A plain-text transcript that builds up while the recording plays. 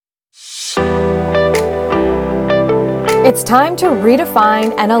It's time to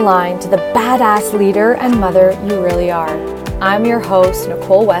redefine and align to the badass leader and mother you really are. I'm your host,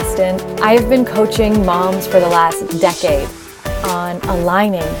 Nicole Weston. I have been coaching moms for the last decade on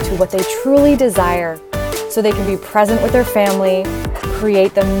aligning to what they truly desire so they can be present with their family,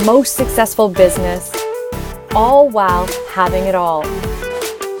 create the most successful business, all while having it all.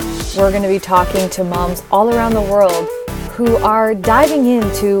 We're going to be talking to moms all around the world who are diving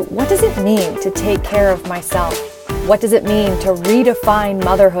into what does it mean to take care of myself? What does it mean to redefine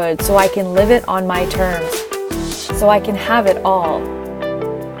motherhood so I can live it on my terms, so I can have it all?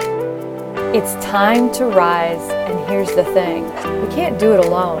 It's time to rise, and here's the thing, we can't do it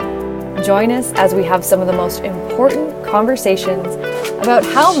alone. Join us as we have some of the most important conversations about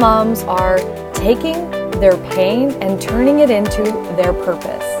how moms are taking their pain and turning it into their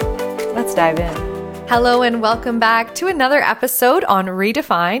purpose. Let's dive in. Hello and welcome back to another episode on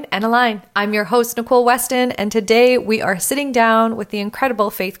Redefine and Align. I'm your host, Nicole Weston, and today we are sitting down with the incredible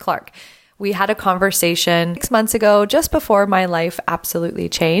Faith Clark. We had a conversation 6 months ago, just before my life absolutely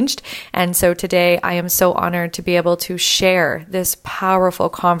changed. And so today I am so honored to be able to share this powerful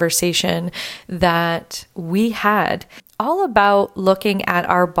conversation that we had all about looking at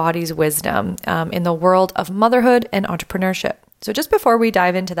our body's wisdom in the world of motherhood and entrepreneurship. So just before we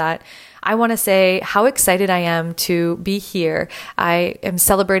dive into that, I want to say how excited I am to be here. I am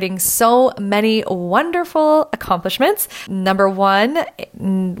celebrating so many wonderful accomplishments. Number one,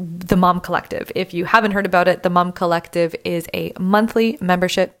 the Mom Collective. If you haven't heard about it, the Mom Collective is a monthly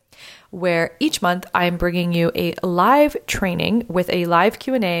membership where each month I'm bringing you a live training with a live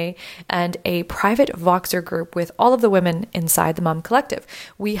Q&A and a private Voxer group with all of the women inside the Mom Collective.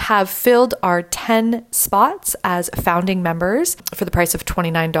 We have filled our 10 spots as founding members for the price of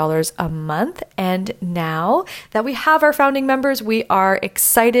 $29 a month. And now that we have our founding members, we are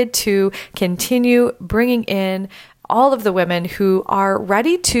excited to continue bringing in all of the women who are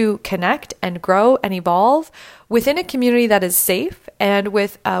ready to connect and grow and evolve within a community that is safe and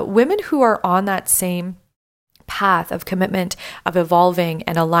with women who are on that same path of commitment, of evolving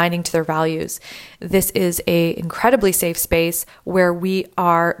and aligning to their values. This is an incredibly safe space where we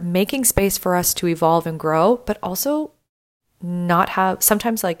are making space for us to evolve and grow, but also not have,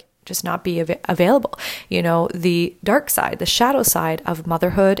 sometimes just not be available, the dark side, the shadow side of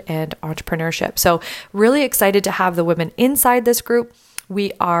motherhood and entrepreneurship. So really excited to have the women inside this group.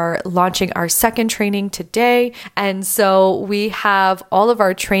 We are launching our second training today. And so we have all of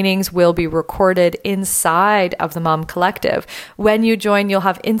our trainings will be recorded inside of the Mom Collective. When you join, you'll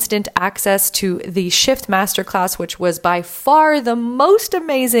have instant access to the Shift Masterclass, which was by far the most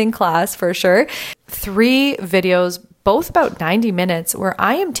amazing class for sure. 3 videos, both about 90 minutes, where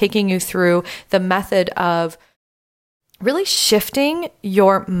I am taking you through the method of really shifting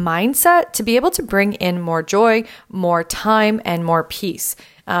your mindset to be able to bring in more joy, more time, and more peace.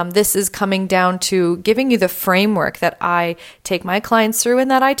 This is coming down to giving you the framework that I take my clients through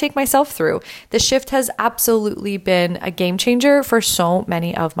and that I take myself through. The shift has absolutely been a game changer for so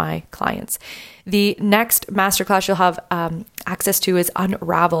many of my clients. The next masterclass you'll have access to is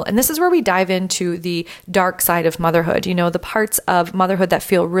Unravel. And this is where we dive into the dark side of motherhood, the parts of motherhood that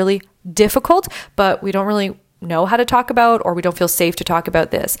feel really difficult, but we don't really know how to talk about, or we don't feel safe to talk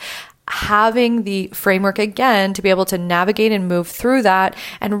about this. Having the framework again to be able to navigate and move through that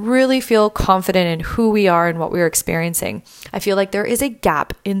and really feel confident in who we are and what we're experiencing. I feel like there is a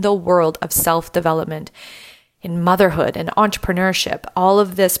gap in the world of self-development, in motherhood and entrepreneurship, all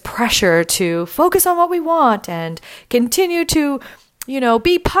of this pressure to focus on what we want and continue to,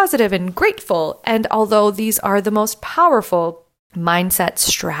 be positive and grateful. And although these are the most powerful mindset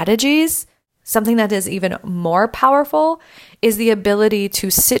strategies, something that is even more powerful is the ability to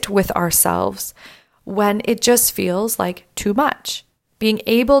sit with ourselves when it just feels like too much. Being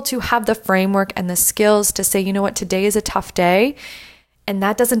able to have the framework and the skills to say, you know what, today is a tough day, and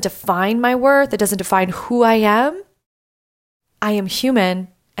that doesn't define my worth. It doesn't define who I am. I am human,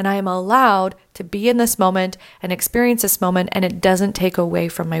 and I am allowed to be in this moment and experience this moment, and it doesn't take away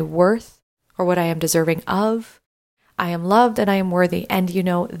from my worth or what I am deserving of. I am loved and I am worthy. And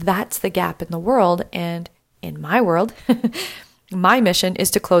that's the gap in the world. And in my world, my mission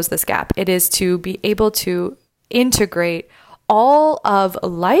is to close this gap. It is to be able to integrate all of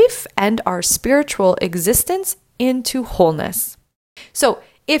life and our spiritual existence into wholeness. So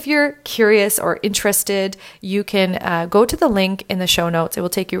if you're curious or interested, you can go to the link in the show notes. It will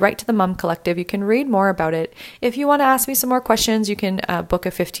take you right to the Mom Collective. You can read more about it. If you want to ask me some more questions, you can book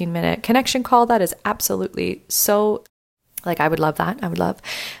a 15-minute connection call. That is absolutely so Like, I would love that. I would love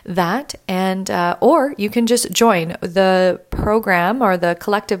that. And, or you can just join. The program or the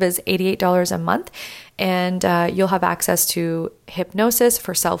collective is $88 a month. And you'll have access to hypnosis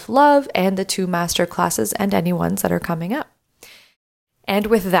for self-love and the 2 master classes and any ones that are coming up. And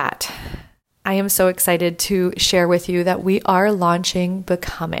with that, I am so excited to share with you that we are launching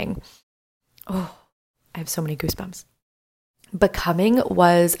Becoming. Oh, I have so many goosebumps. Becoming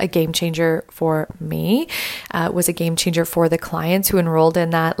was a game changer for me, was a game changer for the clients who enrolled in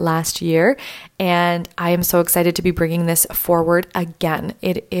that last year. And I am so excited to be bringing this forward again.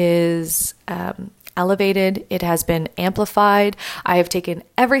 It is elevated. It has been amplified. I have taken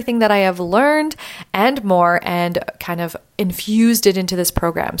everything that I have learned and more and kind of infused it into this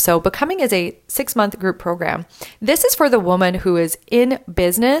program. So Becoming is a 6-month group program. This is for the woman who is in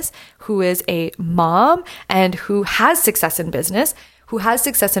business, who is a mom, and who has success in business, who has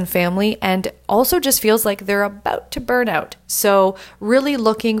success in family, and also just feels like they're about to burn out. So really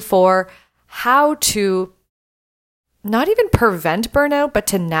looking for how to not even prevent burnout, but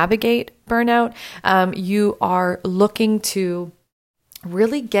to navigate burnout. You are looking to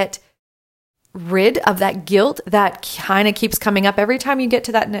really get rid of that guilt that kind of keeps coming up every time you get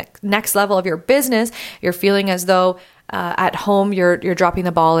to that next level of your business. You're feeling as though at home you're dropping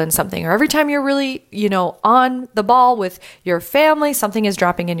the ball in something, or every time you're really on the ball with your family, something is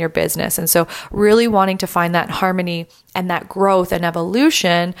dropping in your business. And so really wanting to find that harmony and that growth and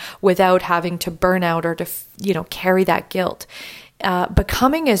evolution without having to burn out or to carry that guilt.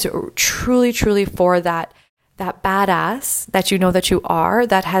 Becoming is truly for that badass that you know that you are,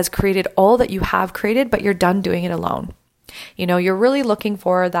 that has created all that you have created, but you're done doing it alone. You're really looking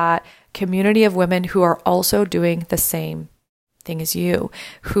for that community of women who are also doing the same thing as you,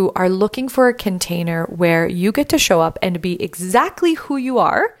 who are looking for a container where you get to show up and be exactly who you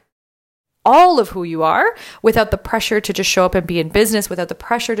are, all of who you are, without the pressure to just show up and be in business, without the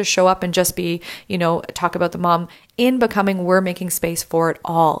pressure to show up and just be, talk about the mom. In Becoming, we're making space for it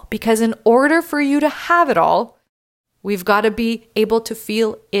all. Because in order for you to have it all, we've got to be able to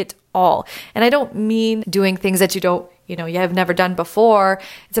feel it all. And I don't mean doing things that you have never done before.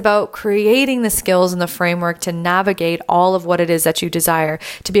 It's about creating the skills and the framework to navigate all of what it is that you desire,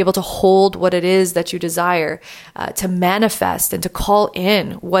 to be able to hold what it is that you desire, to manifest and to call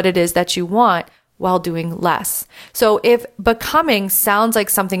in what it is that you want while doing less. So if Becoming sounds like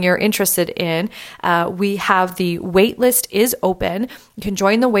something you're interested in, we have the waitlist is open. You can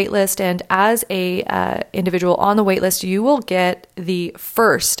join the waitlist, and as a individual on the waitlist, you will get the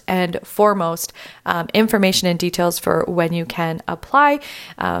first and foremost information and details for when you can apply.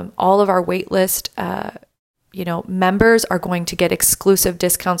 All of our waitlist members are going to get exclusive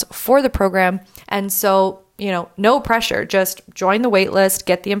discounts for the program. And so no pressure, just join the waitlist,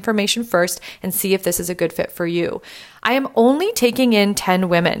 get the information first, and see if this is a good fit for you. I am only taking in 10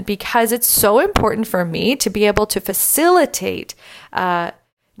 women because it's so important for me to be able to facilitate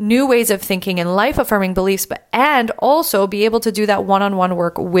new ways of thinking and life-affirming beliefs, and also be able to do that one-on-one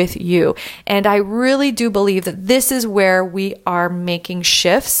work with you. And I really do believe that this is where we are making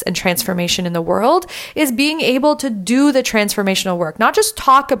shifts and transformation in the world, is being able to do the transformational work, not just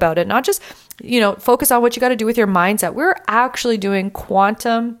talk about it, not just, focus on what you got to do with your mindset. We're actually doing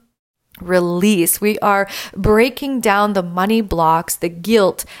quantum release. We are breaking down the money blocks, the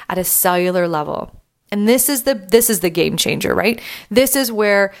guilt at a cellular level. And this is the game changer, right? This is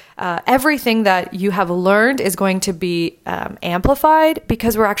where everything that you have learned is going to be amplified,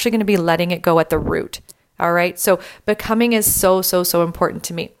 because we're actually going to be letting it go at the root. All right. So Becoming is so important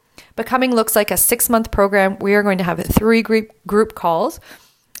to me. Becoming looks like a 6-month program. We are going to have 3 group calls,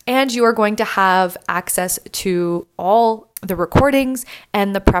 and you are going to have access to all the recordings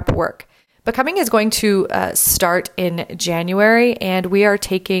and the prep work. Becoming is going to start in January, and we are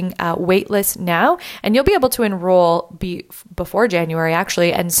taking a waitlist now, and you'll be able to enroll before January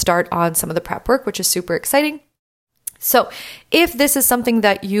actually, and start on some of the prep work, which is super exciting. So if this is something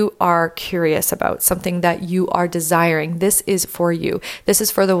that you are curious about, something that you are desiring, this is for you. This is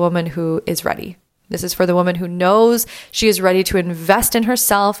for the woman who is ready. This is for the woman who knows she is ready to invest in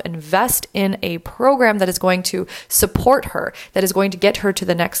herself, invest in a program that is going to support her, that is going to get her to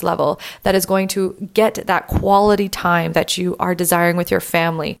the next level, that is going to get that quality time that you are desiring with your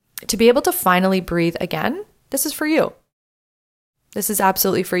family. To be able to finally breathe again, this is for you. This is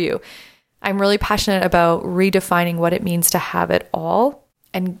absolutely for you. I'm really passionate about redefining what it means to have it all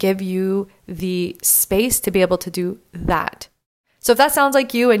and give you the space to be able to do that. So if that sounds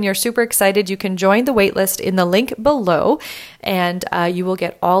like you and you're super excited, you can join the waitlist in the link below, and you will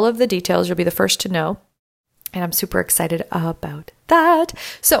get all of the details. You'll be the first to know. And I'm super excited about that.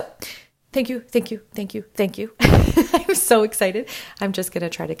 So Thank you, thank you, thank you, thank you. I'm so excited. I'm just going to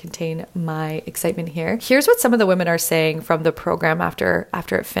try to contain my excitement here. Here's what some of the women are saying from the program after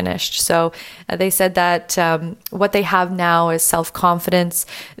it finished. So they said that what they have now is self-confidence.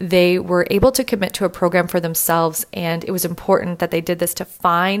 They were able to commit to a program for themselves, and it was important that they did this to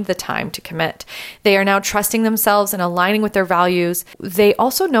find the time to commit. They are now trusting themselves and aligning with their values. They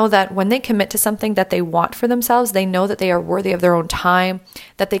also know that when they commit to something that they want for themselves, they know that they are worthy of their own time,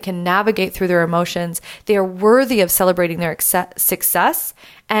 that they can navigate through their emotions. They are worthy of celebrating their success,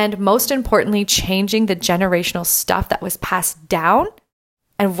 and most importantly, changing the generational stuff that was passed down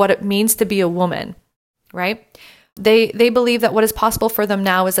and what it means to be a woman, right? They believe that what is possible for them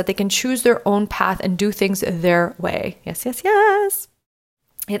now is that they can choose their own path and do things their way. Yes, yes, yes.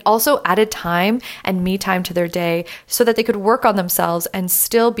 It also added time and me time to their day so that they could work on themselves and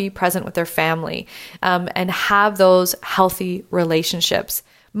still be present with their family, and have those healthy relationships.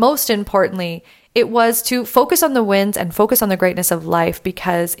 Most importantly, it was to focus on the wins and focus on the greatness of life,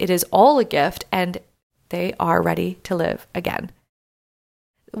 because it is all a gift and they are ready to live again.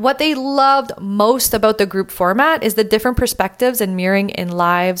 What they loved most about the group format is the different perspectives and mirroring in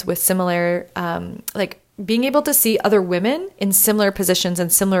lives with similar, being able to see other women in similar positions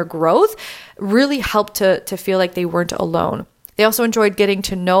and similar growth really helped to feel like they weren't alone. They also enjoyed getting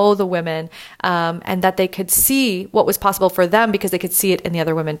to know the women, and that they could see what was possible for them because they could see it in the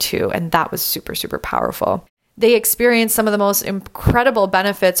other women too. And that was super, super powerful. They experienced some of the most incredible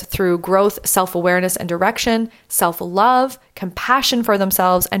benefits through growth, self-awareness and direction, self-love, compassion for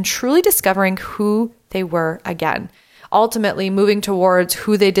themselves, and truly discovering who they were again, ultimately moving towards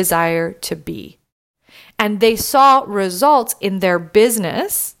who they desire to be. And they saw results in their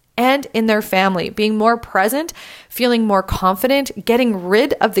business and in their family, being more present, feeling more confident, getting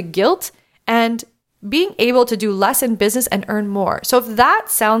rid of the guilt, and being able to do less in business and earn more. So if that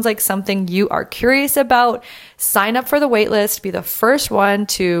sounds like something you are curious about, sign up for the waitlist, be the first one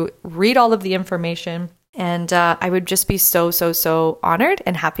to read all of the information. And I would just be so, so, so honored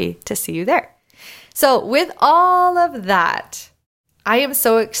and happy to see you there. So with all of that, I am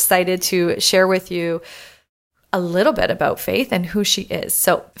so excited to share with you a little bit about Faith and who she is.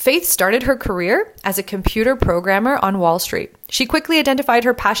 So Faith started her career as a computer programmer on Wall Street. She quickly identified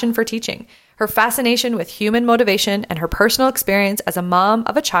her passion for teaching. Her fascination with human motivation and her personal experience as a mom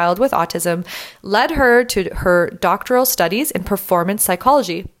of a child with autism led her to her doctoral studies in performance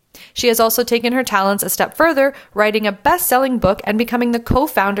psychology. She has also taken her talents a step further, writing a best-selling book and becoming the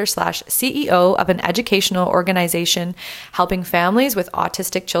co-founder/CEO of an educational organization helping families with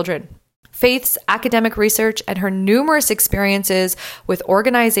autistic children. Faith's academic research and her numerous experiences with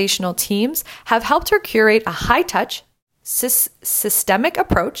organizational teams have helped her curate a high-touch, systemic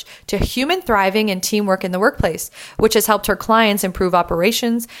approach to human thriving and teamwork in the workplace, which has helped her clients improve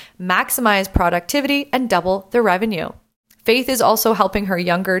operations, maximize productivity, and double their revenue. Faith is also helping her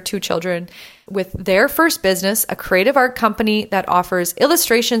younger two children with their first business, a creative art company that offers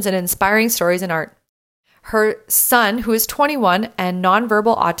illustrations and inspiring stories in art. Her son, who is 21 and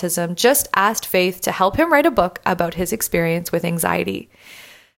nonverbal autism, just asked Faith to help him write a book about his experience with anxiety.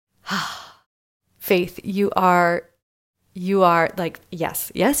 Faith, you are like,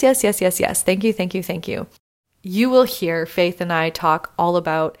 yes. Thank you. You will hear Faith and I talk all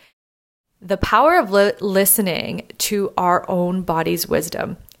about the power of listening to our own body's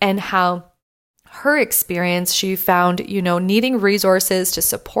wisdom and how her experience, she found, needing resources to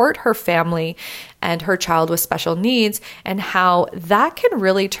support her family and her child with special needs, and how that can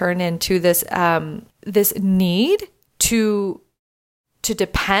really turn into this need to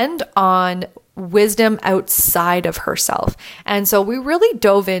depend on wisdom outside of herself. And so we really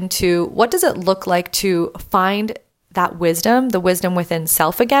dove into what does it look like to find that wisdom, the wisdom within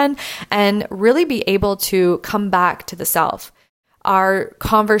self again, and really be able to come back to the self. Our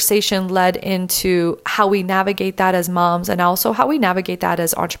conversation led into how we navigate that as moms and also how we navigate that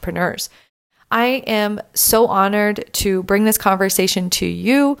as entrepreneurs. I am so honored to bring this conversation to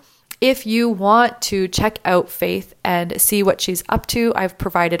you. If you want to check out Faith and see what she's up to, I've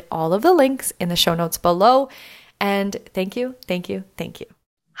provided all of the links in the show notes below. And thank you.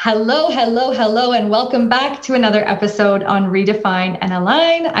 Hello, and welcome back to another episode on Redefine and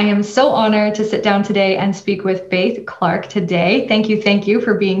Align. I am so honored to sit down today and speak with Faith Clark today. Thank you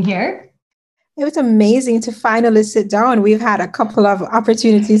for being here. It was amazing to finally sit down. We've had a couple of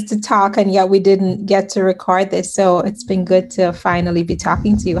opportunities to talk, and yet we didn't get to record this. So it's been good to finally be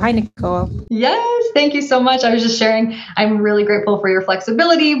talking to you. Hi, Nicole. Yes, thank you so much. I was just sharing, I'm really grateful for your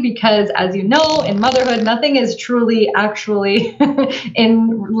flexibility because, as you know, in motherhood, nothing is truly actually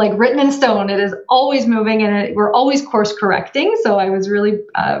in like written in stone. It is always moving and we're always course correcting. So I was really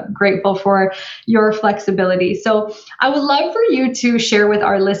grateful for your flexibility. So I would love for you to share with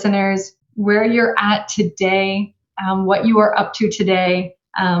our listeners where you're at today, what you are up to today,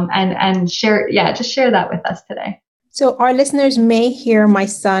 and share, just share that with us today. So our listeners may hear my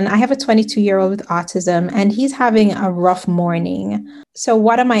son. I have a 22-year-old with autism, and he's having a rough morning. So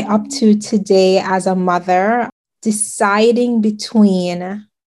what am I up to today as a mother? Deciding between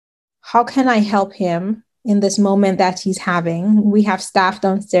how can I help him in this moment that he's having? We have staff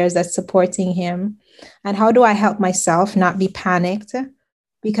downstairs that's supporting him. And how do I help myself not be panicked?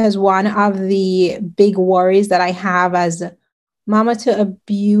 Because one of the big worries that I have as mama to a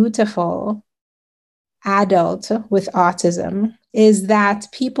beautiful adult with autism is that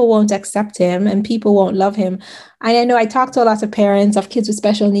people won't accept him and people won't love him. And I know I talk to a lot of parents of kids with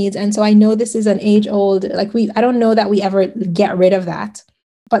special needs. And so I know this is an age old, I don't know that we ever get rid of that.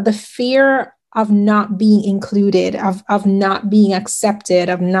 But the fear of not being included, of not being accepted,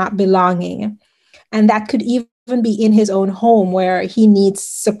 of not belonging. And that could even be in his own home where he needs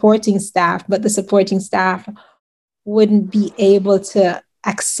supporting staff, but the supporting staff wouldn't be able to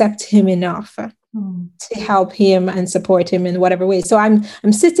accept him enough to help him and support him in whatever way. So I'm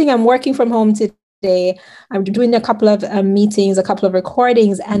working from home today. I'm doing a couple of meetings, a couple of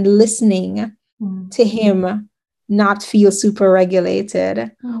recordings, and listening to him not feel super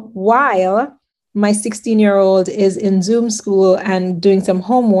regulated while my 16-year-old is in Zoom school and doing some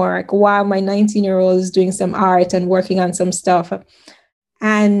homework, while my 19-year-old is doing some art and working on some stuff,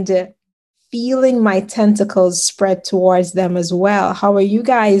 and feeling my tentacles spread towards them as well. How are you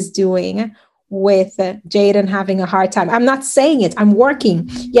guys doing with Jaden having a hard time? I'm not saying it, I'm working,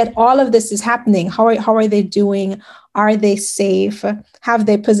 yet all of this is happening. How are they doing? Are they safe? Have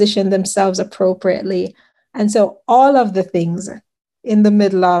they positioned themselves appropriately? And so all of the things in the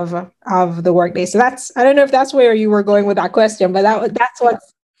middle of the workday. So I don't know if that's where you were going with that question, but that's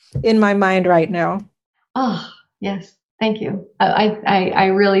what's in my mind right now. Oh, yes. Thank you. I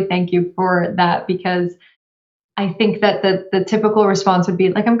really thank you for that, because I think that the typical response would be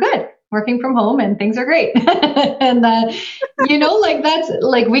like, I'm good, working from home and things are great. And that's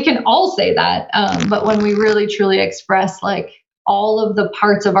like, we can all say that. But when we really truly express like all of the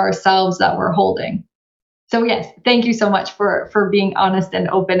parts of ourselves that we're holding. So yes, thank you so much for being honest and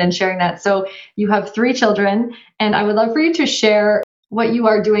open and sharing that. So you have 3 children, and I would love for you to share what you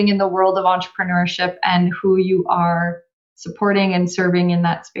are doing in the world of entrepreneurship and who you are supporting and serving in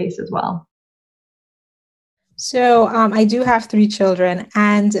that space as well. So I do have 3 children,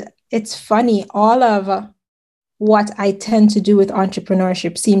 and it's funny, all of what I tend to do with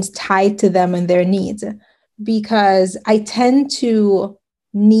entrepreneurship seems tied to them and their needs, because I tend to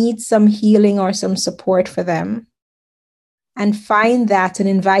need some healing or some support for them and find that and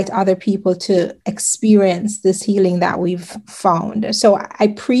invite other people to experience this healing that we've found. So I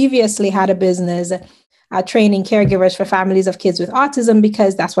previously had a business training caregivers for families of kids with autism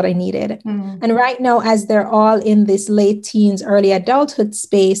because that's what I needed. And right now, as they're all in this late teens, early adulthood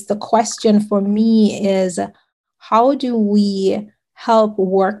space, the question for me is, how do we help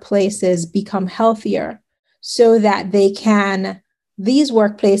workplaces become healthier so that these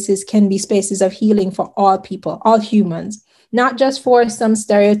workplaces can be spaces of healing for all people, all humans, not just for some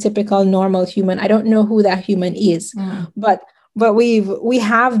stereotypical normal human. I don't know who that human is, but we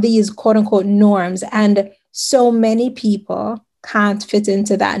have these quote unquote norms, and so many people can't fit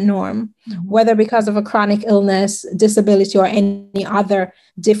into that norm, whether because of a chronic illness, disability, or any other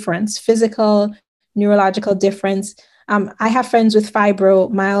difference, physical, neurological difference. I have friends with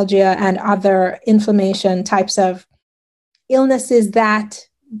fibromyalgia and other inflammation types of illnesses that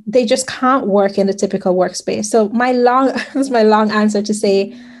they just can't work in the typical workspace. So that's my long answer to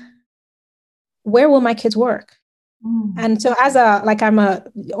say, where will my kids work? And so I'm a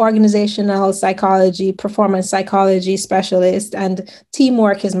organizational psychology, performance psychology specialist, and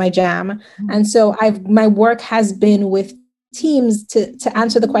teamwork is my jam. And so my work has been with teams to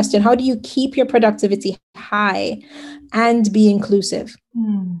answer the question, how do you keep your productivity high and be inclusive?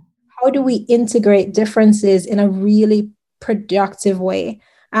 How do we integrate differences in a really productive way?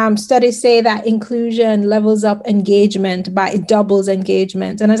 Studies say that inclusion levels up engagement it doubles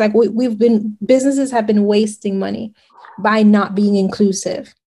engagement. And it's like, businesses have been wasting money by not being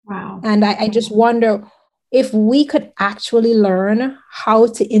inclusive. Wow. And I just wonder, if we could actually learn how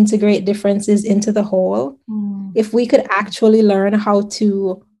to integrate differences into the whole, if we could actually learn how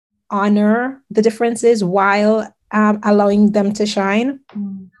to honor the differences while allowing them to shine,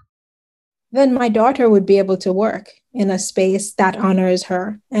 then my daughter would be able to work in a space that honors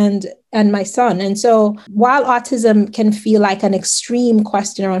her and my son. And so while autism can feel like an extreme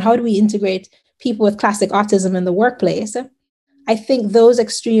question around how do we integrate people with classic autism in the workplace, I think those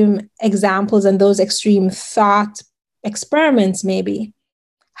extreme examples and those extreme thought experiments maybe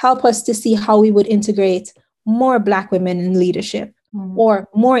help us to see how we would integrate more Black women in leadership or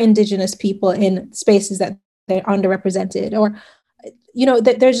more Indigenous people in spaces that they're underrepresented, or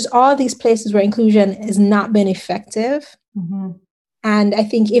there's just all these places where inclusion has not been effective. And I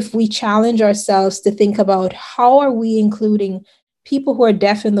think if we challenge ourselves to think about how are we including people who are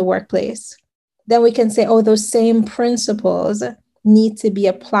deaf in the workplace, then we can say, oh, those same principles need to be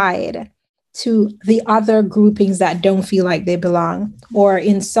applied to the other groupings that don't feel like they belong, or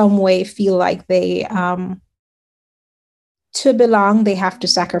in some way feel like they, to belong, they have to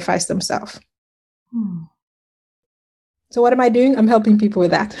sacrifice themselves. So what am I doing? I'm helping people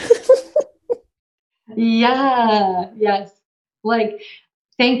with that. Yes. Like,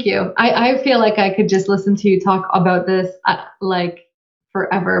 thank you. I feel like I could just listen to you talk about this like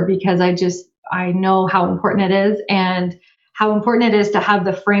forever, because I know how important it is, and how important it is to have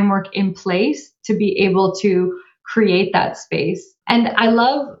the framework in place to be able to create that space. And I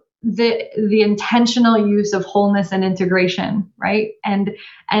love the intentional use of wholeness and integration, right? And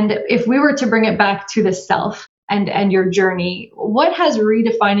if we were to bring it back to the self and your journey, what has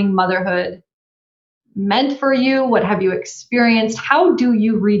redefining motherhood meant for you? What have you experienced? How do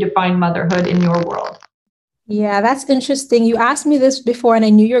you redefine motherhood in your world? Yeah, that's interesting. You asked me this before and I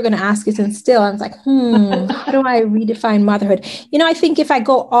knew you were going to ask it, and still I was like, how do I redefine motherhood? I think if I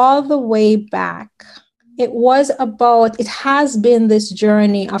go all the way back, it has been this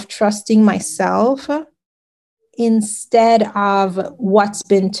journey of trusting myself instead of what's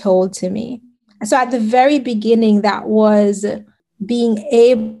been told to me. So at the very beginning, that was being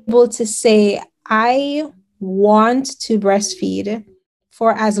able to say, I want to breastfeed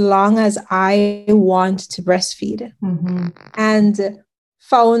for as long as I want to breastfeed, and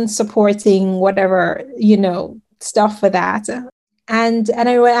found supporting whatever, stuff for that. And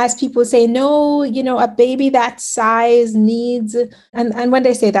I would ask people say, no, a baby that size needs, and when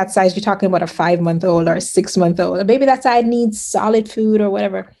they say that size, you're talking about a 5-month-old or a 6-month-old. A baby that size needs solid food or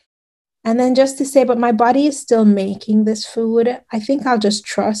whatever. And then just to say, but my body is still making this food. I think I'll just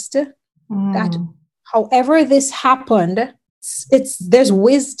trust that however this happened, there's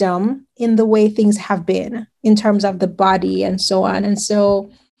wisdom in the way things have been in terms of the body and so on. And so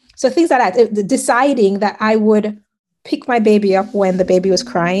things like that, deciding that I would pick my baby up when the baby was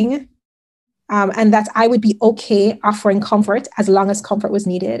crying, and that I would be okay offering comfort as long as comfort was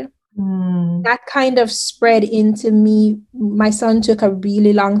needed. That kind of spread into me. My son took a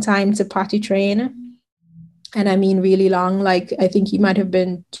really long time to potty train. And I mean really long, like I think he might have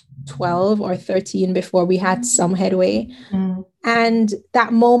been 12 or 13 before we had some headway. And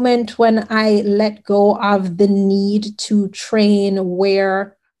that moment when I let go of the need to train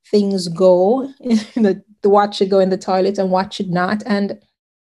where things go, the what should go in the toilet and what should not, and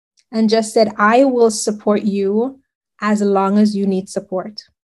just said, I will support you as long as you need support.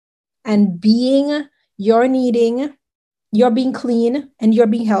 And you're being clean and you're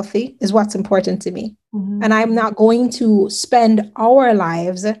being healthy is what's important to me. And I'm not going to spend our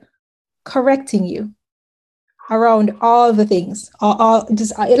lives correcting you around all the things, all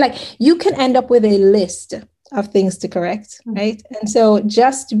just like you can end up with a list of things to correct, right? And so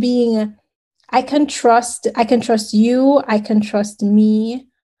just being, I can trust you, I can trust me,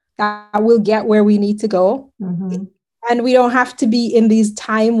 that we'll get where we need to go. And we don't have to be in these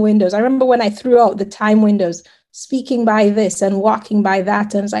time windows. I remember when I threw out the time windows, speaking by this and walking by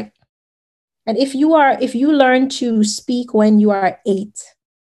that. And it's like, and if you learn to speak when you are 8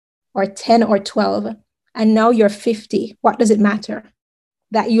 or 10 or 12, and now you're 50, what does it matter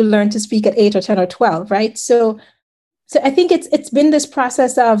that you learn to speak at 8 or 10 or 12, right? So I think it's been this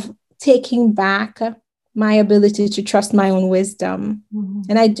process of taking back my ability to trust my own wisdom.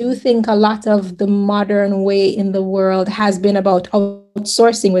 And I do think a lot of the modern way in the world has been about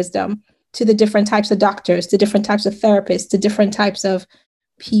outsourcing wisdom to the different types of doctors, to different types of therapists, to different types of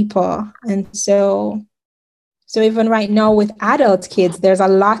people. And so even right now with adult kids, there's a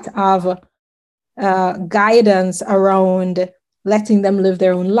lot of guidance around letting them live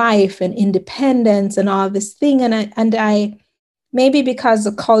their own life and independence and all this thing. And I maybe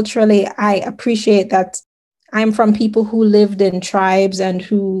because culturally, I appreciate that I'm from people who lived in tribes and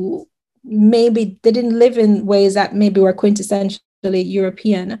who maybe they didn't live in ways that maybe were quintessentially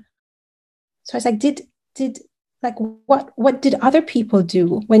European. So I was like, did like what did other people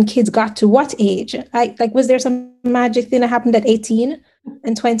do when kids got to what age? Like was there some magic thing that happened at 18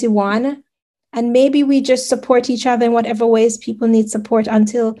 and 21? And maybe we just support each other in whatever ways people need support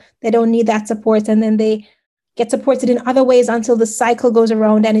until they don't need that support. And then they get supported in other ways until the cycle goes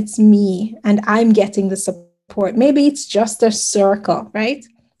around and it's me and I'm getting the support. Maybe it's just a circle, right?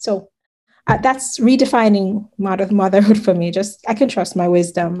 So that's redefining motherhood for me. Just I can trust my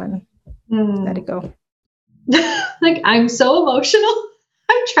wisdom and let it go. Like, I'm so emotional.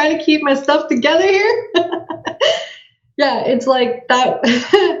 I'm trying to keep my stuff together here. Yeah, it's like that.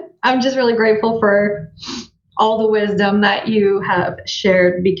 I'm just really grateful for all the wisdom that you have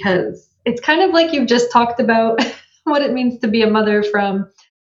shared, because it's kind of like you've just talked about what it means to be a mother from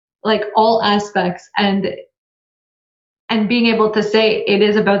like all aspects, and being able to say it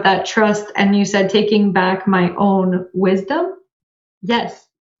is about that trust. And you said taking back my own wisdom. Yes.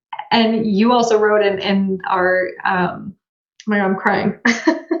 And you also wrote in our, oh my God, I'm crying.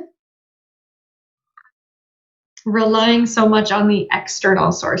 Relying so much on the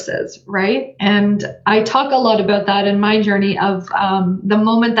external sources, right? And I talk a lot about that in my journey of the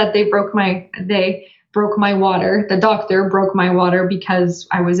moment that they broke my water. The doctor broke my water because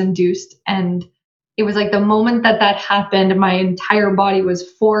I was induced. And it was like the moment that happened, my entire body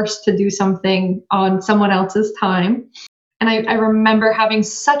was forced to do something on someone else's time. And I remember having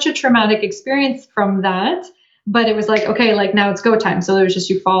such a traumatic experience from that. But it was like, okay, like now it's go time. So it was just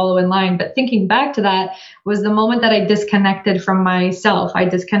you follow in line. But thinking back to that was the moment that I disconnected from myself. I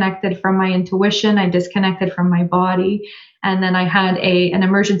disconnected from my intuition. I disconnected from my body. And then I had an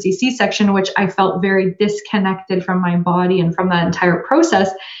emergency C-section, which I felt very disconnected from my body and from that entire process.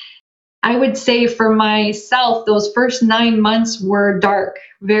 I would say for myself, those first 9 months were dark,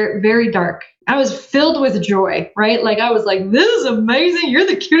 very, very dark. I was filled with joy, right? Like I was like, this is amazing. You're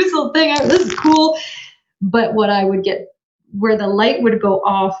the cutest little thing. This is cool. But what I would get, where the light would go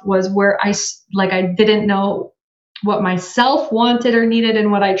off, was where I didn't know what myself wanted or needed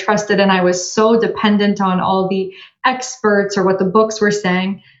and what I trusted. And I was so dependent on all the experts or what the books were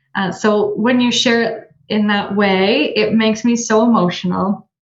saying. So when you share it in that way, it makes me so emotional,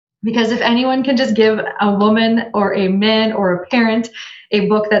 because if anyone can just give a woman or a man or a parent a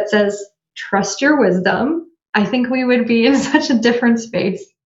book that says, trust your wisdom, I think we would be in such a different space.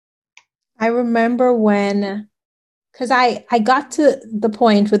 I remember because I got to the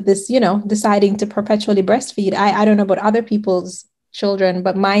point with this, deciding to perpetually breastfeed. I don't know about other people's children,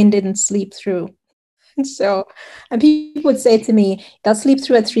 but mine didn't sleep through. And people would say to me, they'll sleep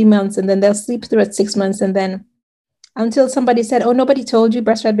through at 3 months and then they'll sleep through at 6 months. And then until somebody said, oh, nobody told you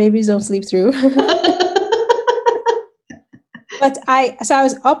breastfed babies don't sleep through. But I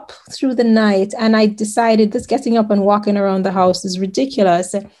was up through the night and I decided this getting up and walking around the house is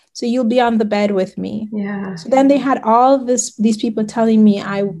ridiculous. So you'll be on the bed with me. Yeah. So then they had all these people telling me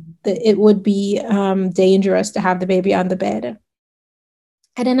that it would be dangerous to have the baby on the bed.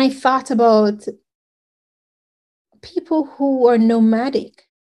 And then I thought about people who are nomadic.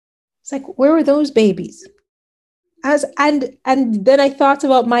 It's like, where were those babies? And then I thought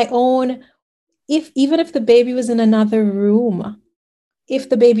about my own, even if the baby was in another room, if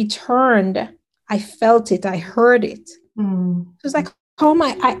the baby turned, I felt it, I heard it. It was like, how am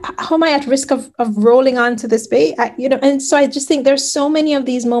I at risk of rolling onto this baby? And so I just think there's so many of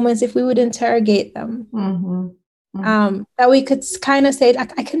these moments, if we would interrogate them, that we could kind of say,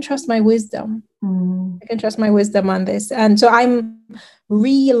 I can trust my wisdom. I can trust my wisdom on this. And so I'm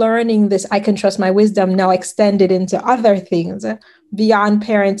relearning this. I can trust my wisdom now extended into other things beyond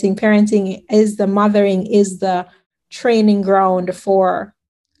parenting. Parenting is mothering is the training ground for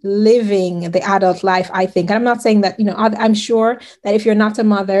living the adult life, I think. And I'm not saying that, I'm sure that if you're not a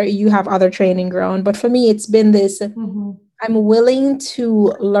mother, you have other training ground. But for me, it's been this, I'm willing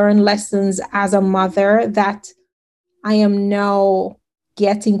to learn lessons as a mother that I am now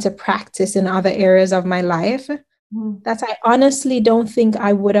getting to practice in other areas of my life that I honestly don't think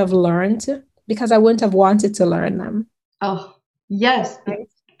I would have learned because I wouldn't have wanted to learn them. Oh, yes. Right?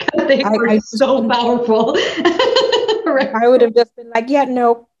 They were so powerful. Right. I would have just been like, yeah,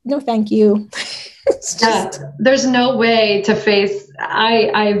 no, thank you. There's no way to face.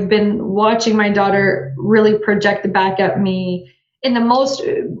 I've been watching my daughter really project back at me in the most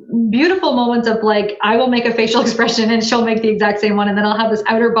beautiful moments of like, I will make a facial expression and she'll make the exact same one. And then I'll have this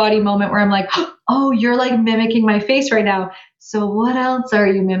outer body moment where I'm like, oh, you're like mimicking my face right now. So what else are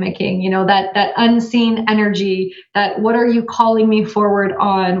you mimicking? That unseen energy, that what are you calling me forward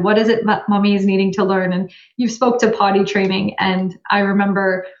on? What is it mommy is needing to learn? And you spoke to potty training. And I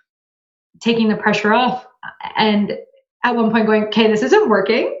remember taking the pressure off, and at one point going, okay, this isn't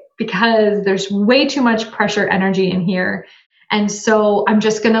working because there's way too much pressure energy in here. And so I'm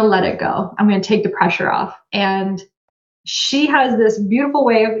just going to let it go. I'm going to take the pressure off. And she has this beautiful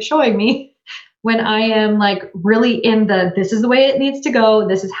way of showing me when I am like really in this is the way it needs to go.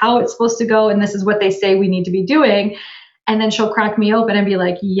 This is how it's supposed to go. And this is what they say we need to be doing. And then she'll crack me open and be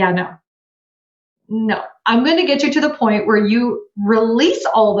like, yeah, no, I'm going to get you to the point where you release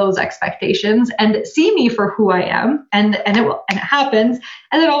all those expectations and see me for who I am. And it happens.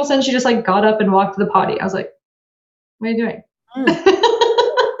 And then all of a sudden she just like got up and walked to the potty. I was like, what are you doing?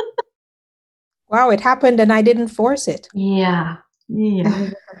 Wow, it happened and I didn't force it. Yeah.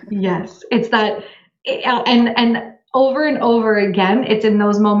 Yes. It's that, and over and over again, it's in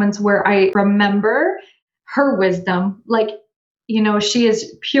those moments where I remember her wisdom. Like, she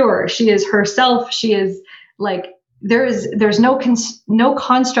is pure. She is herself. She is like, there's no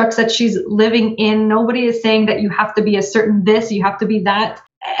constructs that she's living in. Nobody is saying that you have to be a certain this, you have to be that.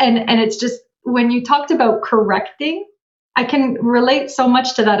 And it's just, when you talked about correcting, I can relate so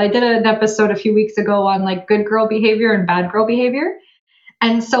much to that. I did an episode a few weeks ago on like good girl behavior and bad girl behavior.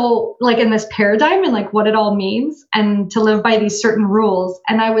 And so like in this paradigm and like what it all means and to live by these certain rules.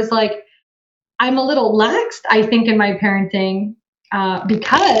 And I was like, I'm a little laxed, I think, in my parenting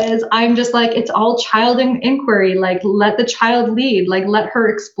because I'm just like, it's all child inquiry. Like, let the child lead, like, let her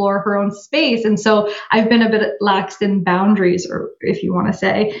explore her own space. And so I've been a bit laxed in boundaries, or if you want to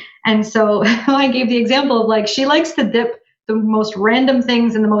say. And so I gave the example of like, she likes to dip the most random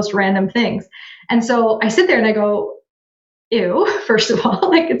things in the most random things. And so I sit there and I go, ew, first of all,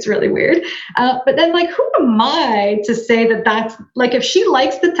 like it's really weird. But then like, who am I to say that that's like, if she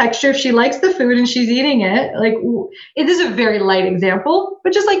likes the texture, if she likes the food and she's eating it, like it is a very light example,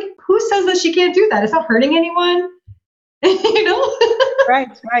 but just like, who says that she can't do that? It's not hurting anyone, Right.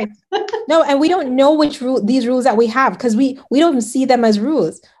 No, and we don't know which these rules that we have, because we don't see them as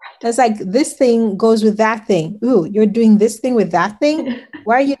rules. It's like this thing goes with that thing. Ooh, you're doing this thing with that thing.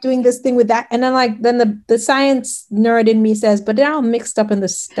 Why are you doing this thing with that? And then the science nerd in me says, but they're all mixed up in the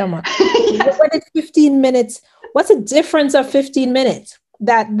stomach. Yes. When it's 15 minutes, what's the difference of 15 minutes?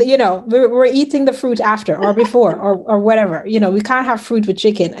 That, we're eating the fruit after or before or whatever. We can't have fruit with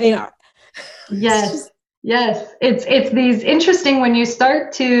chicken. Yes. It's these interesting when you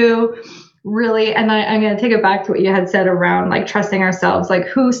start to really, and I'm going to take it back to what you had said around like trusting ourselves, like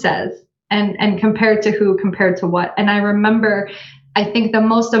who says and compared to who, compared to what. And I remember, I think the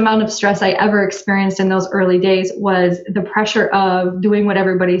most amount of stress I ever experienced in those early days was the pressure of doing what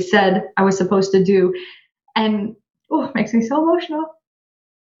everybody said I was supposed to do. And it makes me so emotional.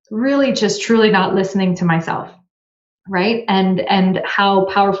 Really just truly not listening to myself. Right. And how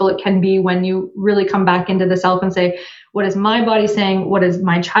powerful it can be when you really come back into the self and say, what is my body saying? What is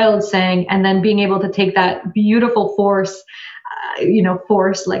my child saying? And then being able to take that beautiful force,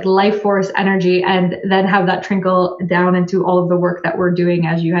 like life force energy, and then have that trickle down into all of the work that we're doing,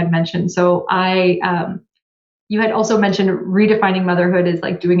 as you had mentioned. So you had also mentioned redefining motherhood is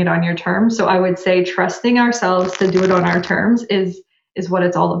like doing it on your terms. So I would say trusting ourselves to do it on our terms is what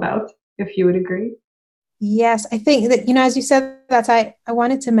it's all about, if you would agree. Yes, I think that, as you said that, I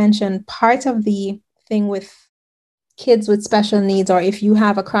wanted to mention part of the thing with kids with special needs, or if you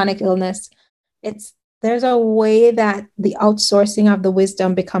have a chronic illness, there's a way that the outsourcing of the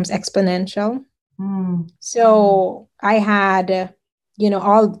wisdom becomes exponential. So I had,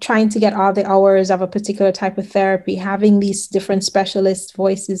 all trying to get all the hours of a particular type of therapy, having these different specialist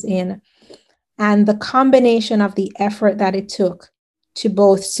voices in, and the combination of the effort that it took to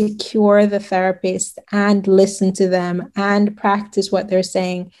both secure the therapist and listen to them and practice what they're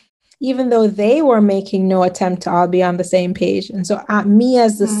saying, even though they were making no attempt to all be on the same page. And so me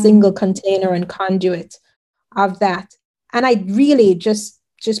as the single container and conduit of that. And I really just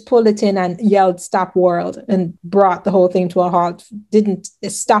pulled it in and yelled, "Stop world," and brought the whole thing to a halt. It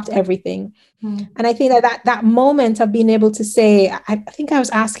stopped everything. And I think that moment of being able to say, I think I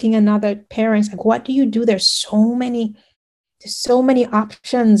was asking another parent, like, what do you do? There's so many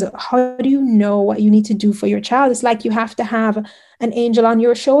options. How do you know what you need to do for your child? It's like you have to have an angel on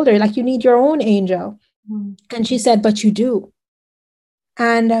your shoulder, like you need your own angel. And she said, but you do.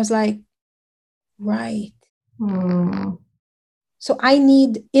 And I was like, right. So I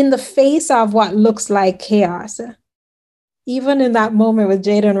need, in the face of what looks like chaos, even in that moment with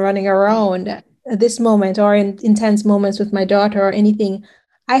Jaden running around, at this moment, or in intense moments with my daughter or anything,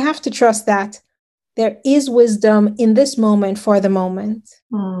 I have to trust that there is wisdom in this moment for the moment.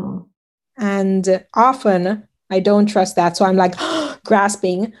 And often I don't trust that. So I'm like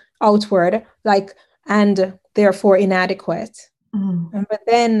grasping outward, and therefore inadequate. But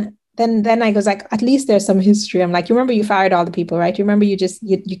then then I was like, at least there's some history. I'm like, you remember you fired all the people, right? You remember you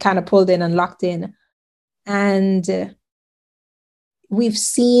kind of pulled in and locked in. And we've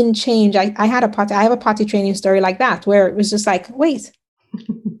seen change. I have a potty training story like that, where it was just like, wait,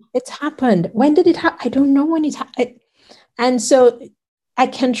 it's happened. When did it happen? I don't know when it happened. And so I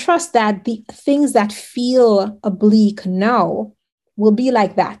can trust that the things that feel oblique now will be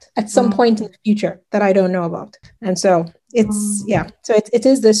like that at some point in the future that I don't know about. And so it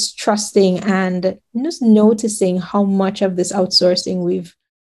is this trusting and just noticing how much of this outsourcing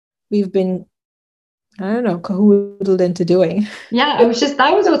we've been, I don't know, cahoodled into doing. Yeah,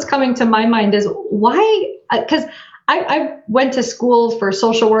 that was what's coming to my mind is why, because I went to school for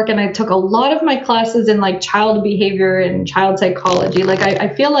social work and I took a lot of my classes in like child behavior and child psychology. Like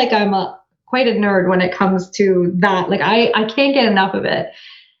I feel like I'm quite a nerd when it comes to that. Like I can't get enough of it.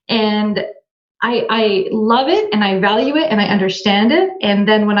 And I love it and I value it and I understand it. And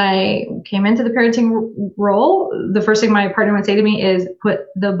then when I came into the parenting role, the first thing my partner would say to me is put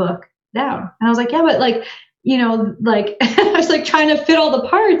the book down. And I was like, yeah, but like, like I was like trying to fit all the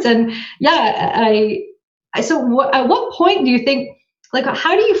parts. And yeah, at what point do you think, like,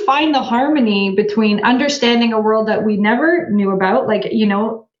 how do you find the harmony between understanding a world that we never knew about? Like,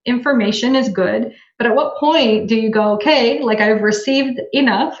 information is good, but at what point do you go, okay, like I've received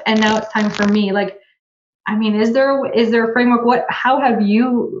enough and now it's time for me? Like, I mean, is there a framework? How have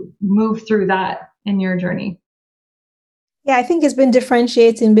you moved through that in your journey? Yeah, I think it's been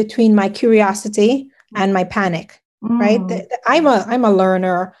differentiating between my curiosity and my panic, right? I'm a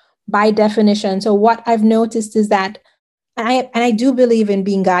learner by definition. So what I've noticed is that, and I do believe in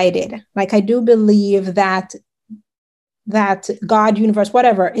being guided. Like I do believe that God, universe,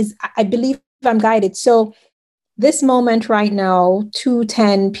 whatever is, I believe I'm guided. So this moment right now,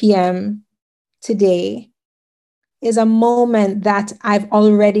 2:10 p.m. today, is a moment that I've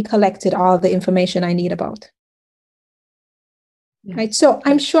already collected all the information I need about. Right. So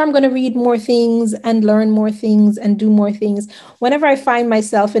I'm sure I'm going to read more things and learn more things and do more things whenever I find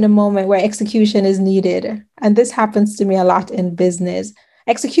myself in a moment where execution is needed. And this happens to me a lot in business.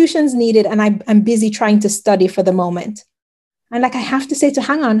 Execution's needed and I'm busy trying to study for the moment. And like I have to say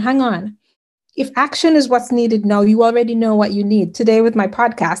hang on. If action is what's needed now, you already know what you need. Today with my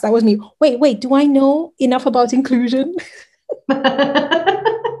podcast, that was me. Wait, do I know enough about inclusion?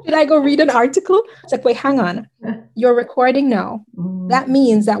 Did I go read an article? It's like, wait, hang on. You're recording now. That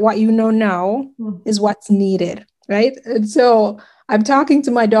means that what you know now is what's needed, right? And so I'm talking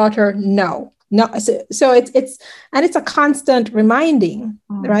to my daughter, no. So it's a constant reminding,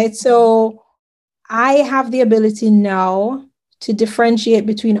 right? So I have the ability now to differentiate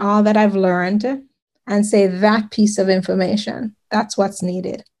between all that I've learned and say that piece of information, that's what's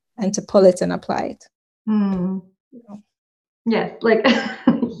needed, and to pull it and apply it. Yes, like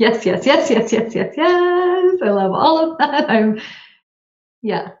yes. I love all of that.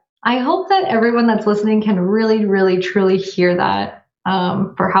 I hope that everyone that's listening can really, really, truly hear that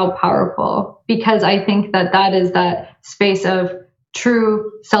for how powerful, because I think that is that space of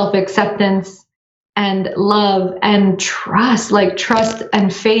true self-acceptance and love and trust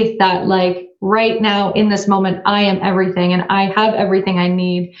and faith that like right now in this moment, I am everything and I have everything I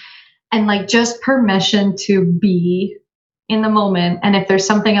need, and like just permission to be in the moment. And if there's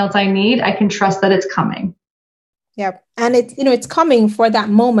something else I need, I can trust that it's coming. Yeah. And it's coming for that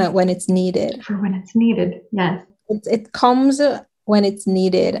moment when it's needed. For when it's needed. Yes. It comes when it's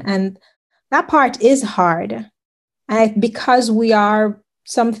needed. And that part is hard. And because we are,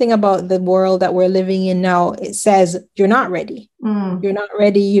 something about the world that we're living in now, it says you're not ready. You're not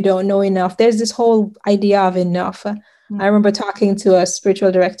ready. You don't know enough. There's this whole idea of enough. I remember talking to a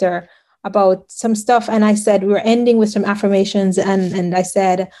spiritual director about some stuff. And I said, we were ending with some affirmations. And I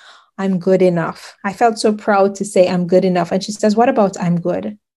said, I'm good enough. I felt so proud to say I'm good enough. And she says, what about I'm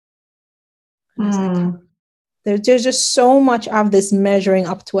good? And I was like, there's just so much of this measuring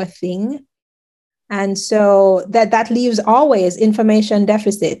up to a thing. And so that leaves always information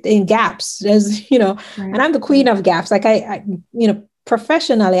deficit in gaps. There's, right. And I'm the queen of gaps. Like I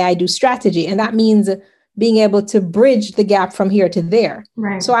professionally, I do strategy. And that means being able to bridge the gap from here to there.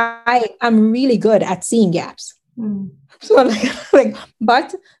 Right. So I'm really good at seeing gaps. So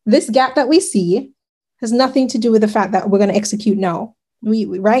but this gap that we see has nothing to do with the fact that we're going to execute now. We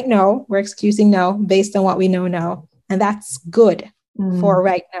right now, we're executing now based on what we know now. And that's good for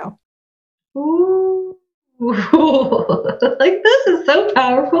right now. Ooh. Like this is so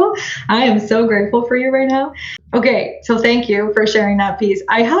powerful. I am so grateful for you right now. Okay, so thank you for sharing that piece.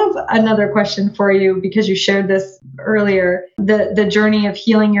 I have another question for you because you shared this earlier, the journey of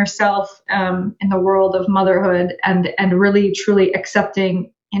healing yourself in the world of motherhood and really truly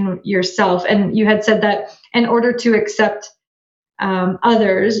accepting in yourself. And you had said that in order to accept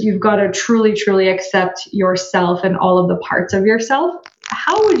others, you've got to truly, truly accept yourself and all of the parts of yourself.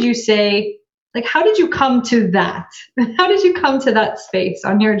 How would you say, like, how did you come to that? How did you come to that space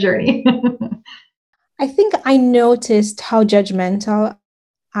on your journey? I think I noticed how judgmental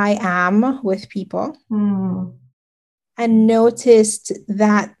I am with people, and noticed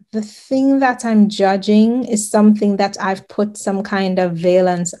that the thing that I'm judging is something that I've put some kind of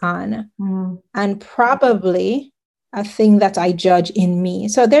valence on, and probably a thing that I judge in me.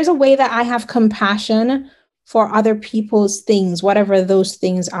 So there's a way that I have compassion for other people's things, whatever those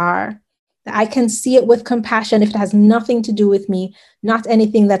things are. I can see it with compassion if it has nothing to do with me, not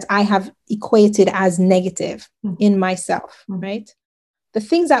anything that I have equated as negative in myself, right? The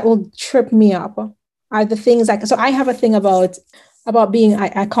things that will trip me up are the things like, so I have a thing about being,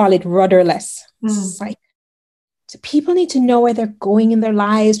 I call it rudderless. It's like, so people need to know where they're going in their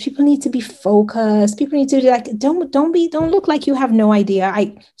lives. People need to be focused. People need to like, don't look like you have no idea.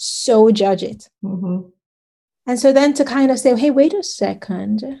 I so judge it. And so then to kind of say, hey, wait a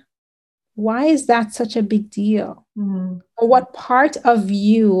second. Why is that such a big deal? Or what part of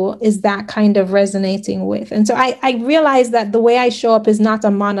you is that kind of resonating with? And so I realized that the way I show up is not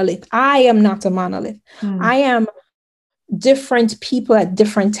a monolith. I am not a monolith. I am different people at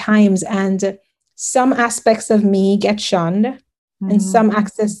different times. And some aspects of me get shunned and some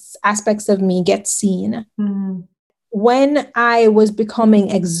aspects of me get seen. When I was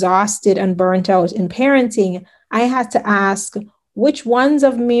becoming exhausted and burnt out in parenting, I had to ask, which ones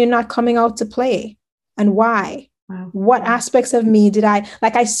of me are not coming out to play and why? What aspects of me did I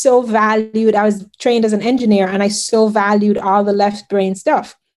so valued? I was trained as an engineer and I so valued all the left brain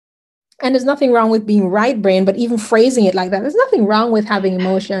stuff. And there's nothing wrong with being right brain, but even phrasing it like that, there's nothing wrong with having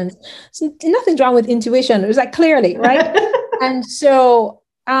emotions. Nothing's wrong with intuition. It was like clearly, right? And so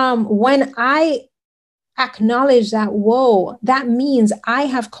when I acknowledge that, whoa, that means I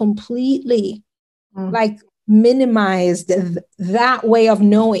have completely minimized that way of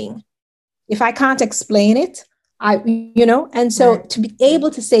knowing. If I can't explain it, and so to be able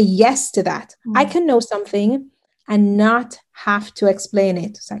to say yes to that, I can know something and not have to explain it.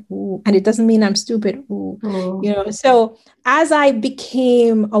 It's like, ooh, and it doesn't mean I'm stupid. Ooh, So as I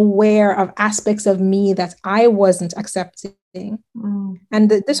became aware of aspects of me that I wasn't accepting, and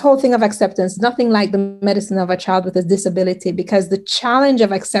this whole thing of acceptance, nothing like the medicine of a child with a disability, because the challenge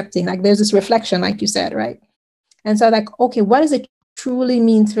of accepting, like there's this reflection, like you said, right? And so like, okay, what does it truly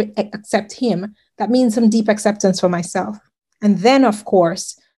mean to accept him? That means some deep acceptance for myself. And then of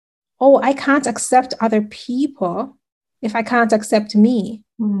course, I can't accept other people if I can't accept me.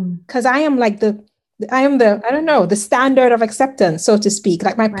 Because I am like the standard of acceptance, so to speak.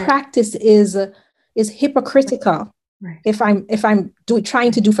 Like my practice is hypocritical. If I'm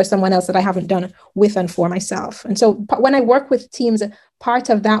trying to do for someone else that I haven't done with and for myself. And so when I work with teams, part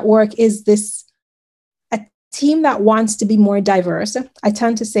of that work is a team that wants to be more diverse. I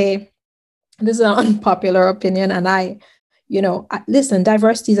tend to say, this is an unpopular opinion, and listen,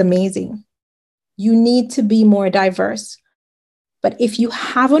 diversity is amazing. You need to be more diverse. But if you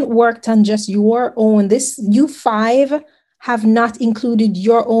haven't worked on just your own, you five have not included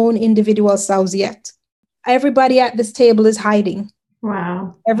your own individual selves yet. Everybody at this table is hiding.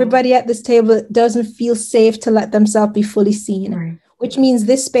 Wow. Everybody at this table doesn't feel safe to let themselves be fully seen, which means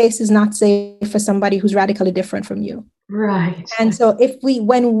this space is not safe for somebody who's radically different from you. Right. And so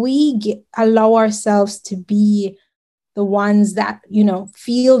when we allow ourselves to be the ones that,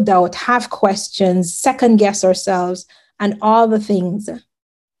 feel doubt, have questions, second guess ourselves and all the things,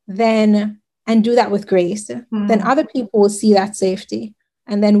 and do that with grace, then other people will see that safety.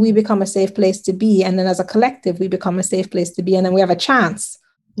 And then we become a safe place to be. And then as a collective, we become a safe place to be. And then we have a chance.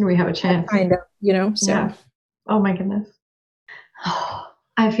 Kind of, so. Yeah. Oh my goodness.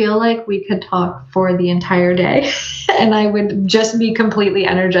 I feel like we could talk for the entire day and I would just be completely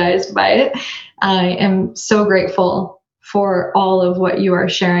energized by it. I am so grateful for all of what you are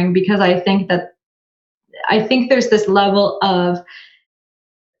sharing, because I think there's this level of,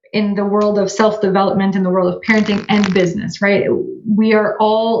 in the world of self-development, in the world of parenting and business, right? We are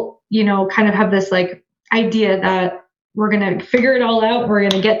all, kind of have this like idea that we're going to figure it all out. We're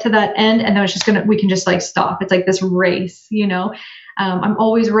going to get to that end. And then we can just like stop. It's like this race, I'm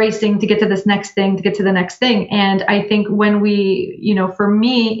always racing to get to this next thing, to get to the next thing. And I think when we, for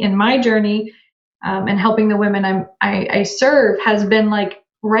me in my journey, and helping the women I serve has been like,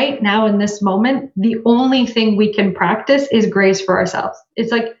 right now in this moment, the only thing we can practice is grace for ourselves.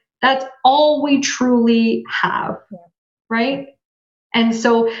 It's like, that's all we truly have. Right. And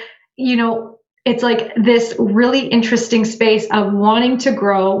so, it's like this really interesting space of wanting to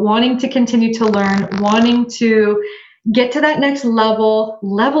grow, wanting to continue to learn, wanting to get to that next level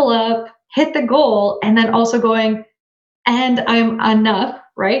up, hit the goal, and then also going, and I'm enough,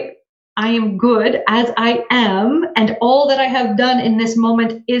 right? I am good as I am, and all that I have done in this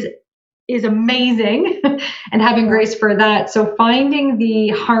moment is amazing, and having grace for that. So finding the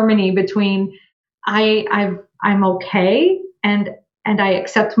harmony between I'm okay, and I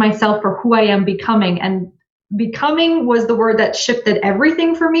accept myself for who I am becoming. And becoming was the word that shifted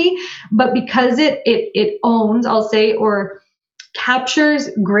everything for me. But because it owns, I'll say, or captures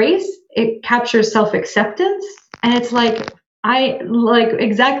grace, it captures self-acceptance. And it's like, I like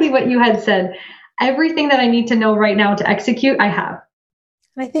exactly what you had said. Everything that I need to know right now to execute, I have.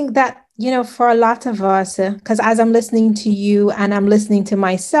 I think that, for a lot of us, because as I'm listening to you and I'm listening to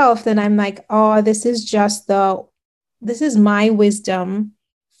myself, then I'm like, oh, this is my wisdom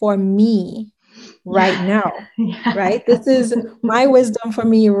for me right now, Yeah. right? This is my wisdom for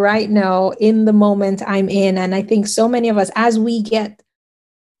me right now in the moment I'm in. And I think so many of us, as we get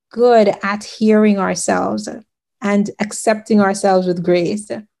good at hearing ourselves and accepting ourselves with grace,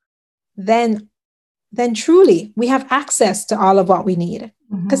 then truly we have access to all of what we need.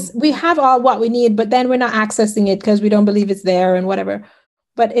 Because we have all what we need, but then we're not accessing it because we don't believe it's there and whatever.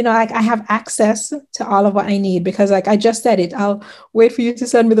 But like, I have access to all of what I need because, like I just said it, I'll wait for you to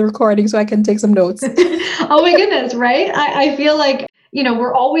send me the recording so I can take some notes. Oh my goodness, right? I feel like,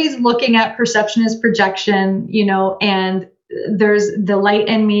 we're always looking at perception as projection, and there's the light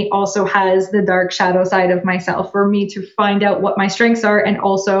in me also has the dark shadow side of myself, for me to find out what my strengths are and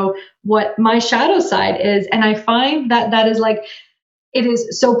also what my shadow side is. And I find that is like, it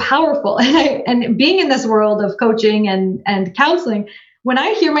is so powerful. And being in this world of coaching and counseling, when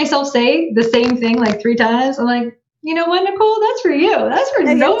I hear myself say the same thing like 3 times, I'm like, you know what, Nicole, that's for you. That's for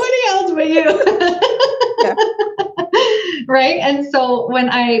nobody else but you. Yeah. Right. And so when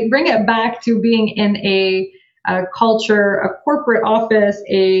I bring it back to being in a culture, a corporate office,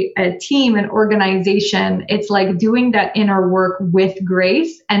 a team, an organization, it's like doing that inner work with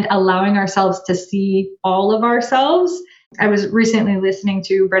grace and allowing ourselves to see all of ourselves. I was recently listening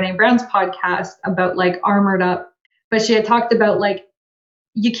to Brené Brown's podcast about like Armored Up, but she had talked about like,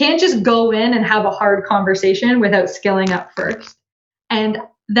 you can't just go in and have a hard conversation without skilling up first. And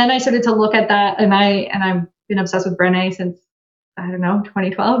then I started to look at that, and I've been obsessed with Brené since, I don't know,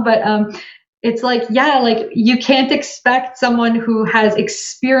 2012. But it's like, yeah, like you can't expect someone who has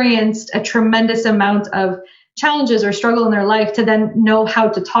experienced a tremendous amount of challenges or struggle in their life to then know how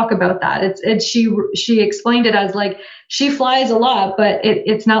to talk about that. She explained it as like, she flies a lot, but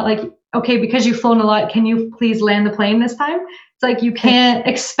it's not like, okay, because you've flown a lot, can you please land the plane this time? It's like, you can't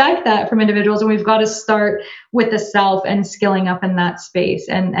expect that from individuals, and we've got to start with the self and skilling up in that space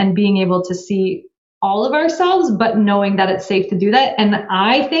and being able to see all of ourselves, but knowing that it's safe to do that. And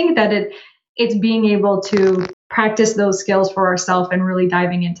I think that it's being able to practice those skills for ourselves and really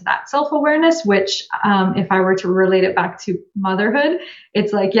diving into that self-awareness, which if I were to relate it back to motherhood,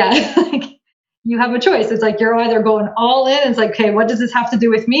 it's like, yeah, like you have a choice. It's like, you're either going all in, it's like, okay, what does this have to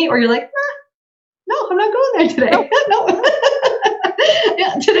do with me? Or you're like, no, I'm not going there today. No.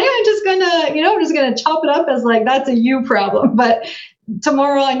 Yeah, today I'm just gonna chop it up as like, that's a you problem. But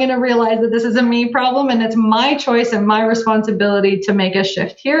tomorrow I'm gonna realize that this is a me problem, and it's my choice and my responsibility to make a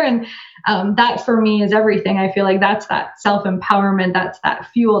shift here. And that for me is everything. I feel like that's that self-empowerment. That's that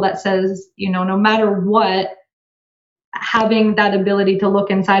fuel that says, no matter what, having that ability to look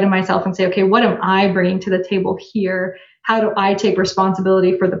inside of myself and say, okay, what am I bringing to the table here? How do I take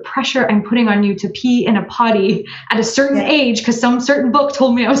responsibility for the pressure I'm putting on you to pee in a potty at a certain age because some certain book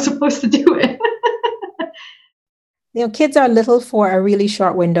told me I was supposed to do it? Kids are little for a really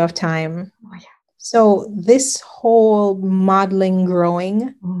short window of time. Oh, yeah. So this whole modeling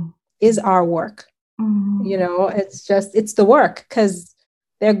growing is our work. It's the work, because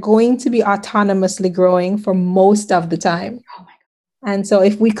they're going to be autonomously growing for most of the time. Oh my God. And so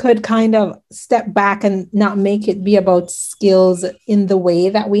if we could kind of step back and not make it be about skills in the way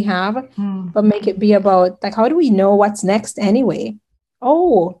that we have, but make it be about like, how do we know what's next anyway?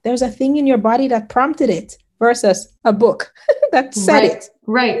 Oh, there's a thing in your body that prompted it versus a book that said it.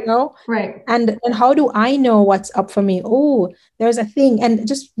 Right. Right. And how do I know what's up for me? Oh, there's a thing. And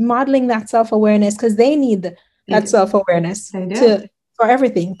just modeling that self-awareness, because they need that self-awareness for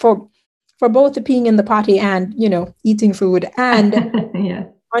everything, for both the peeing in the potty and, eating food and yeah.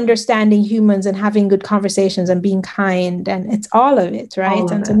 understanding humans and having good conversations and being kind. And it's all of it, right?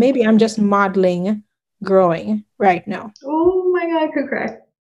 And so maybe I'm just modeling growing right now. Oh my God, I could cry.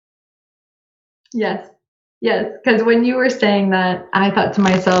 Yes. Yes, because when you were saying that, I thought to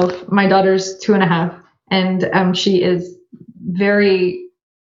myself, my daughter's 2.5, and she is very,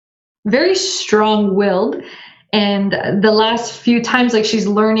 very strong-willed. And the last few times, like, she's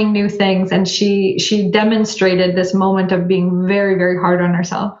learning new things, and she demonstrated this moment of being very, very hard on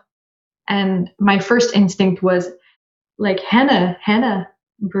herself. And my first instinct was like, Hannah,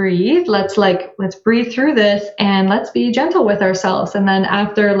 breathe. Let's breathe through this, and let's be gentle with ourselves. And then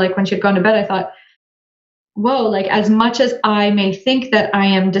after, like, when she'd gone to bed, I thought, whoa, like, as much as I may think that I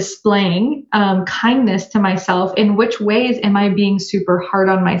am displaying kindness to myself, in which ways am I being super hard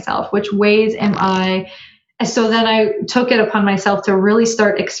on myself? Which ways am I? So then I took it upon myself to really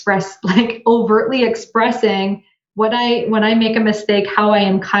start overtly expressing when I make a mistake, how I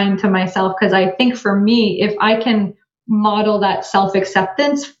am kind to myself. Because I think for me, if I can model that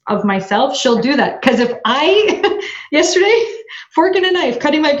self-acceptance of myself, she'll do that. Because if I, yesterday, fork and a knife,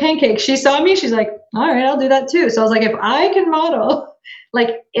 cutting my pancakes, she saw me, she's like, all right, I'll do that too. So I was like, if I can model,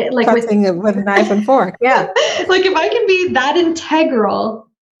 cutting with a knife and fork. Yeah. Like, if I can be that integral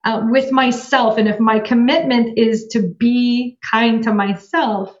with myself, and if my commitment is to be kind to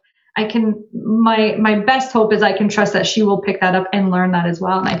myself, I can, my best hope is I can trust that she will pick that up and learn that as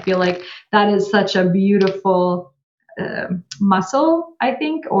well. And I feel like that is such a beautiful muscle, I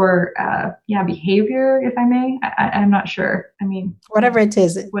think, or behavior, if I may. I'm not sure. I mean, whatever it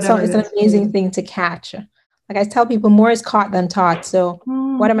is, it's an amazing thing to catch. Like I tell people, more is caught than taught. So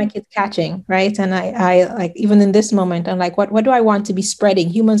what are my kids catching, right? And I like, even in this moment, I'm like, what do I want to be spreading?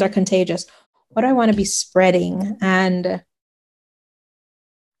 Humans are contagious. What do I want to be spreading? And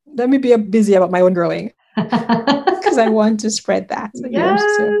let me be busy about my own growing, because I want to spread that. So yes.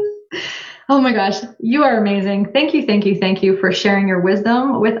 Oh my gosh, you are amazing. Thank you for sharing your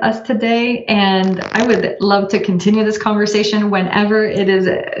wisdom with us today. And I would love to continue this conversation whenever it is,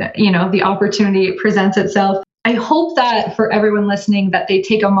 the opportunity presents itself. I hope that for everyone listening, that they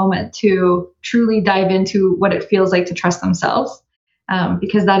take a moment to truly dive into what it feels like to trust themselves,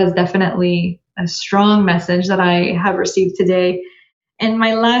 because that is definitely a strong message that I have received today. And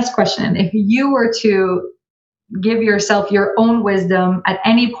my last question, if you were to give yourself your own wisdom at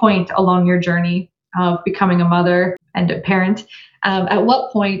any point along your journey of becoming a mother and a parent, at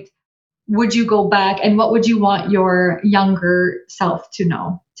what point would you go back, and what would you want your younger self to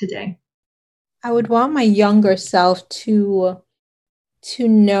know today? I would want my younger self to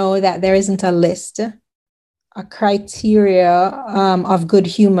know that there isn't a list, a criteria of good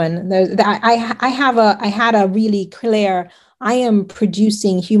human. I had a really clear, I am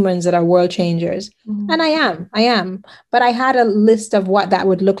producing humans that are world changers. Mm-hmm. And I am. But I had a list of what that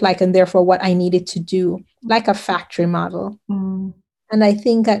would look like, and therefore what I needed to do, like a factory model. Mm-hmm. And I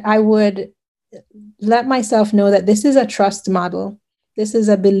think that I would let myself know that this is a trust model. This is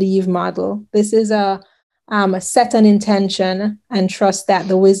a believe model. This is a set an intention and trust that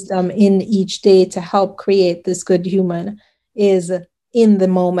the wisdom in each day to help create this good human is in the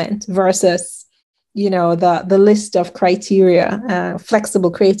moment, versus the list of criteria,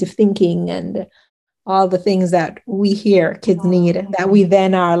 flexible creative thinking, and all the things that we hear kids need, that we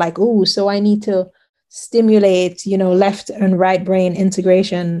then are like, oh, so I need to stimulate, left and right brain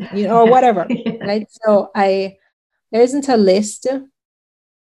integration, or whatever. Right. So there isn't a list.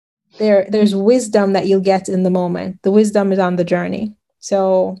 There's wisdom that you'll get in the moment. The wisdom is on the journey.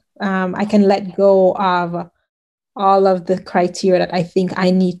 So I can let go of all of the criteria that I think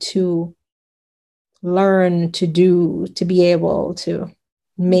I need to learn to do to be able to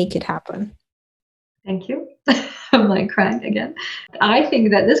make it happen. Thank you. I'm like crying again. I think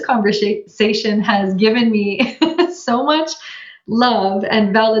that this conversation has given me so much love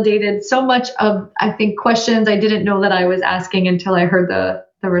and validated so much of, I think, questions I didn't know that I was asking until I heard the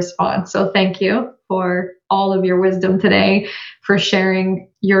response. So thank you for all of your wisdom today, for sharing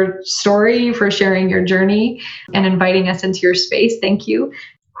your story, for sharing your journey, and inviting us into your space. Thank you.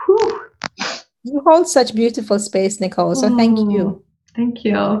 Whew. You hold such beautiful space, Nicole. So thank you. Thank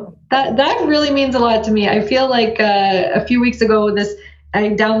you. That really means a lot to me. I feel like a few weeks ago, I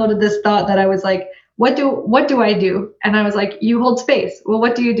downloaded this thought that I was like, what do I do? And I was like, you hold space. Well,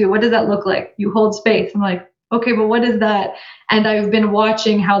 what do you do? What does that look like? You hold space. I'm like, okay, but what is that? And I've been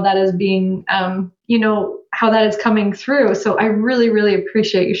watching how that is being, how that is coming through. So I really, really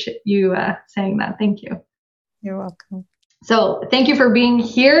appreciate you saying that. Thank you. You're welcome. So thank you for being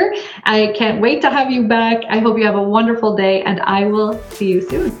here. I can't wait to have you back. I hope you have a wonderful day, and I will see you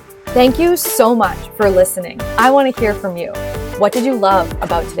soon. Thank you so much for listening. I want to hear from you. What did you love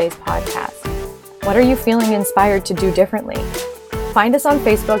about today's podcast? What are you feeling inspired to do differently? Find us on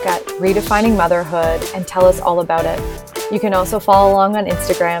Facebook at Redefining Motherhood and tell us all about it. You can also follow along on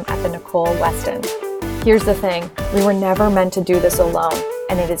Instagram at the Nicole Weston. Here's the thing, we were never meant to do this alone,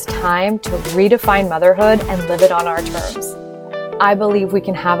 and it is time to redefine motherhood and live it on our terms. I believe we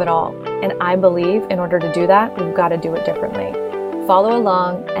can have it all, and I believe in order to do that, we've got to do it differently. Follow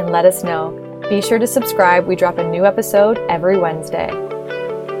along and let us know. Be sure to subscribe. We drop a new episode every Wednesday.